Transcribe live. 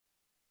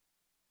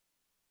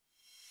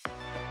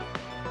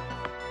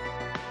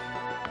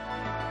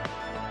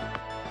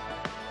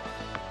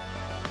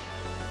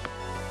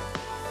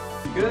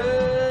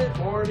Good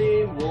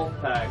morning,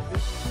 Wolfpack.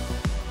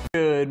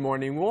 Good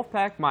morning,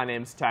 Wolfpack. My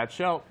name's Tad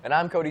Schelt. And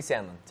I'm Cody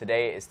Sandlin.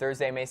 Today is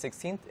Thursday, May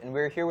 16th, and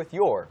we're here with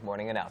your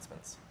morning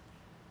announcements.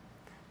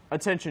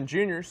 Attention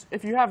juniors,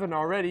 if you haven't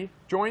already,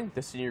 join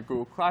the Senior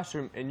Google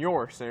Classroom in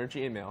your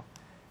Synergy email.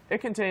 It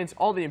contains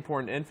all the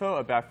important info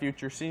about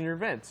future senior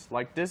events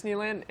like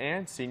Disneyland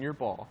and Senior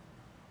Ball.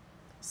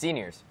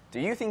 Seniors, do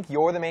you think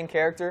you're the main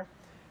character?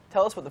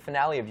 Tell us what the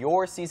finale of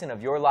your season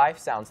of your life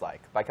sounds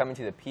like by coming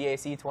to the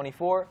PAC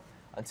 24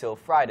 until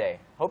Friday.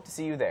 Hope to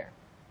see you there.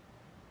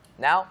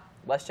 Now,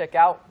 let's check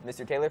out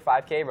Mr. Taylor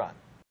 5K Run.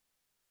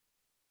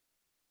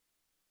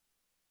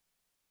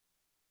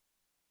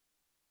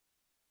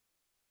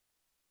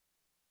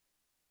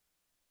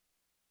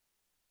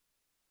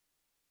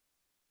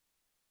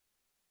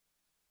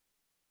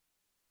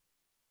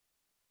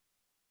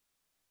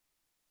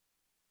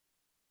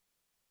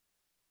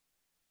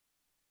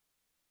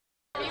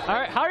 All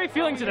right, how are you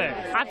feeling today?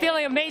 I'm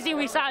feeling amazing.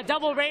 We saw a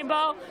double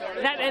rainbow.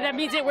 That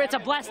means it's a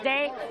blessed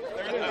day.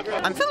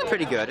 I'm feeling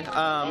pretty good.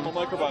 I'm a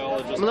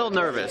little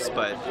nervous,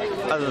 but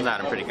other than that,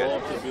 I'm pretty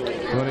good.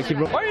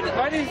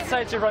 Why did you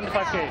decide to run the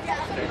 5K?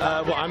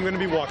 Well, I'm going to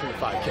be walking the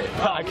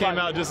 5K. I came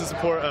out just to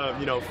support,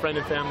 friend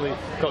and family,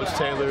 Coach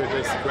Taylor,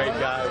 this great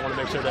guy. I want to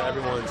make sure that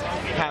everyone's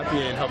happy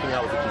and helping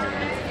out with the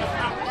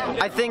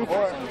community. I think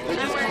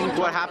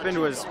what happened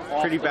was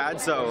pretty bad,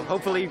 so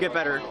hopefully you get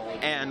better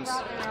and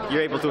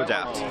you're able to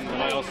adapt. So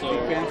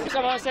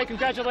I want to say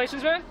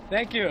congratulations, man.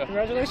 Thank you.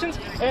 Congratulations.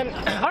 And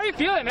how are you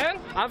feeling, man?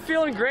 I'm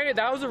feeling great.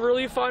 That was a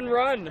really fun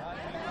run.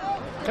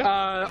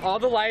 All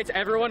the lights,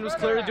 everyone was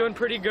clearly doing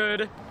pretty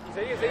good.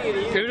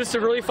 It was just a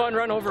really fun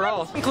run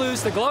overall.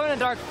 Includes the Glow in the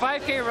Dark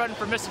 5K run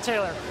for Mr.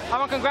 Taylor. I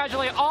want to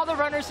congratulate all the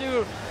runners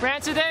who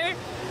ran today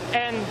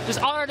and just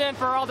honor them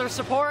for all their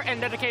support and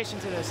dedication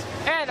to this.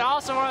 And I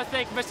also want to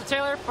thank Mr.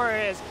 Taylor for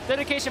his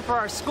dedication for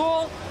our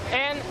school,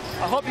 and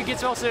I hope you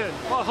get well soon.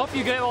 Well, I hope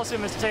you get well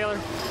soon, Mr. Taylor.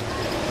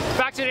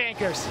 Back to the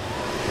anchors.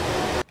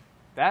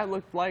 That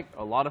looked like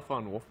a lot of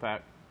fun,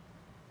 Wolfpack.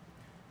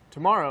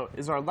 Tomorrow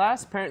is our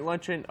last parent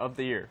luncheon of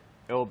the year.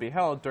 It will be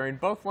held during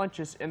both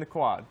lunches in the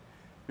quad.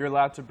 You're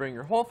allowed to bring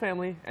your whole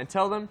family and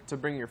tell them to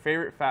bring your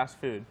favorite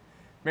fast food.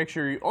 Make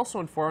sure you also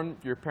inform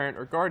your parent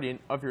or guardian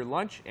of your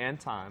lunch and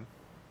time.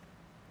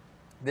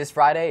 This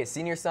Friday is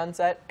Senior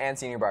Sunset and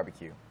Senior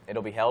Barbecue.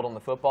 It'll be held on the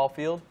football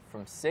field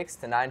from 6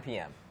 to 9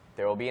 p.m.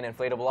 There will be an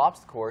inflatable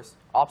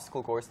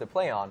obstacle course to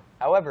play on.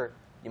 However,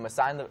 you must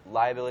sign the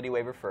liability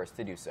waiver first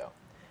to do so.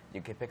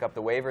 You can pick up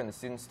the waiver in the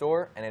student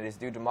store, and it is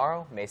due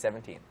tomorrow, May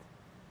 17th.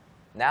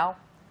 Now,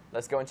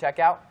 let's go and check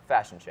out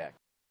Fashion Check.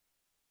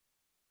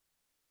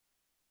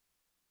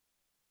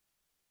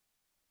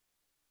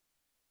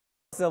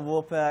 What's up,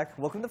 Wolfpack?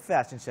 Welcome to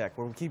Fashion Check,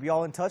 where we keep you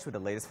all in touch with the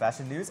latest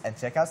fashion news and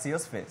check out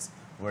CEO's fits.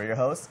 We're your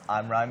hosts.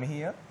 I'm Ryan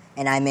Mejia.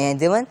 And I'm Mayan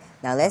Dillon.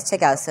 Now let's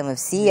check out some of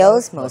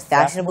CEO's most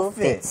fashionable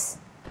fits.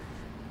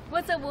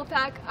 What's up,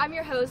 Wolfpack? I'm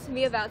your host,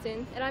 Mia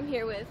Boughton, and I'm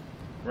here with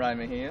Ryan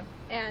Mejia.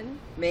 and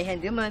Mayan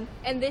Dillon.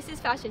 and this is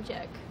Fashion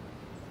Check.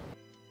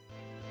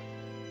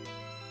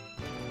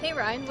 Hey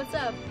Ryan, what's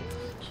up?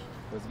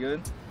 Was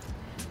good.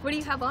 What do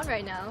you have on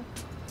right now?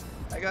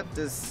 I got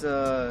this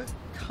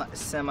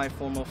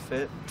semi-formal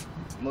fit,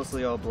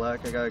 mostly all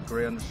black. I got a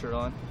gray undershirt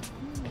on,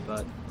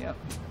 but yeah.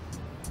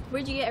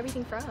 Where'd you get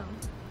everything from?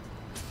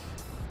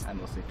 I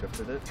mostly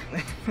thrifted it.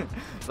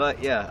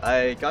 But yeah,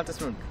 I got this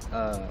from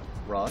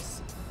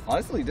Ross.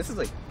 Honestly, this is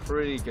like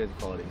pretty good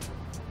quality.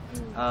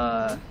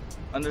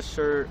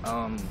 Undershirt,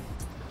 I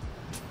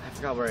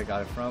forgot where I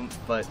got it from,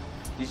 but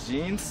these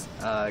jeans,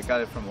 I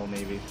got it from Old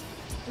Navy.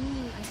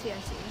 I see.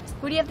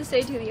 What do you have to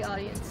say to the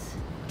audience?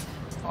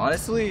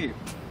 Honestly,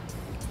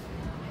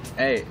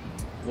 hey,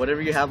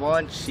 whatever you have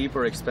on, cheap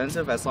or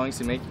expensive, as long as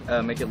you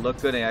make it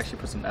look good and actually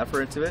put some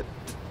effort into it,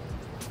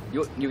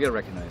 you get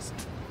recognized.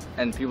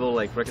 And people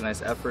like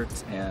recognize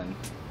efforts, and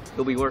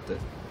it'll be worth it.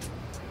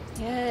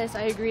 Yes,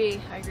 I agree.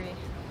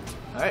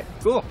 All right,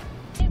 cool.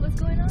 Hey, what's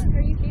going on? How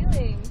are you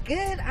feeling?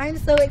 Good. I'm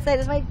so excited.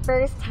 It's my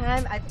first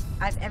time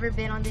I've ever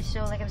been on this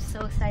show. Like, I'm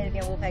so excited to be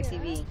on Wolfpack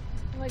TV.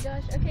 Oh my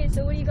gosh. Okay,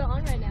 so what do you got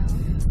on right now?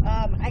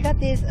 I got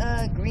this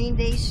Green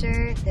Day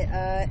shirt,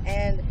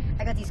 and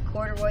I got these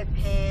corduroy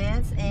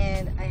pants,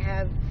 and I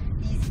have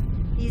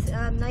these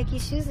Nike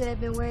shoes that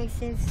I've been wearing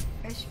since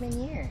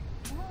freshman year.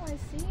 Oh, I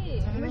see.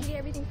 Where'd you get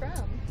everything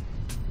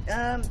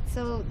from?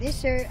 So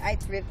this shirt, I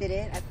thrifted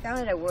it. I found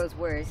it at World's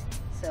Worst.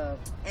 So,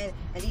 and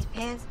these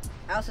pants,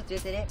 I also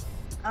thrifted it.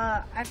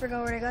 I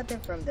forgot where I got them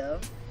from though.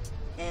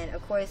 And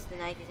of course, the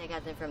Nikes, I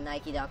got them from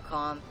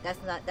Nike.com. That's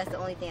the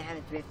only thing I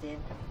haven't thrifted.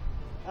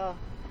 Oh,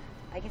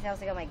 I guess I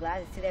also got my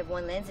glasses too. They have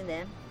one lens in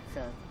them.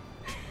 So,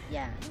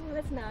 yeah. Oh,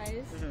 that's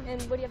nice.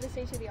 And what do you have to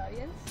say to the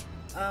audience?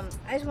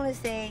 I just want to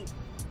say,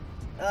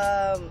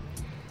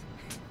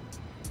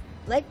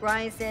 like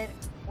Brian said,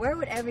 wear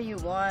whatever you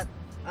want.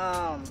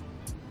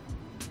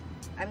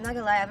 I'm not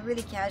gonna lie, I have a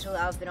really casual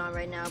outfit on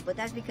right now, but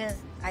that's because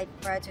I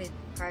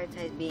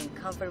prioritize being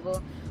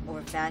comfortable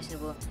over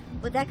fashionable.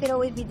 But that could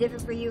always be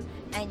different for you,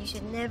 and you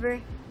should never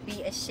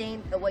be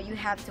ashamed of what you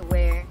have to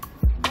wear.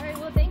 Alright,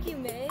 well thank you,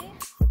 May.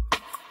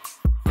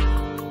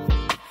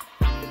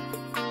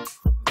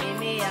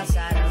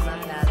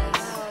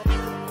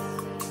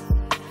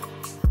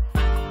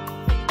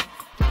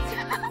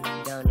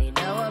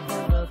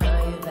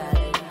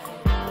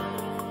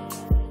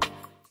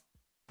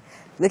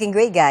 Looking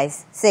great,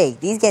 guys. Say,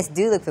 these guests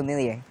do look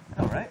familiar.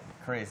 All right,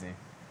 crazy.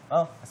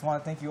 Well, I just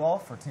want to thank you all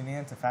for tuning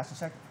in to Fashion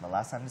Check for the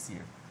last time this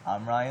year.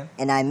 I'm Ryan.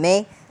 And I'm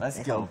May. Let's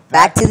go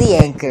back to the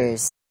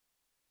anchors.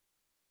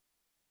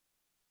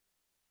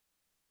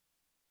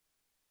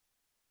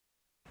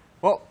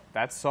 Well,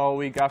 that's all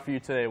we got for you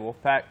today,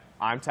 Wolfpack.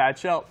 I'm Tad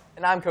Shelp.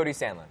 And I'm Cody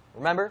Sandlin.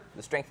 Remember,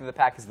 the strength of the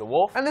pack is the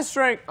wolf. And the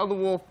strength of the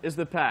wolf is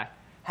the pack.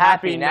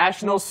 Happy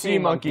National Sea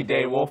Monkey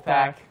Day,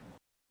 Wolfpack.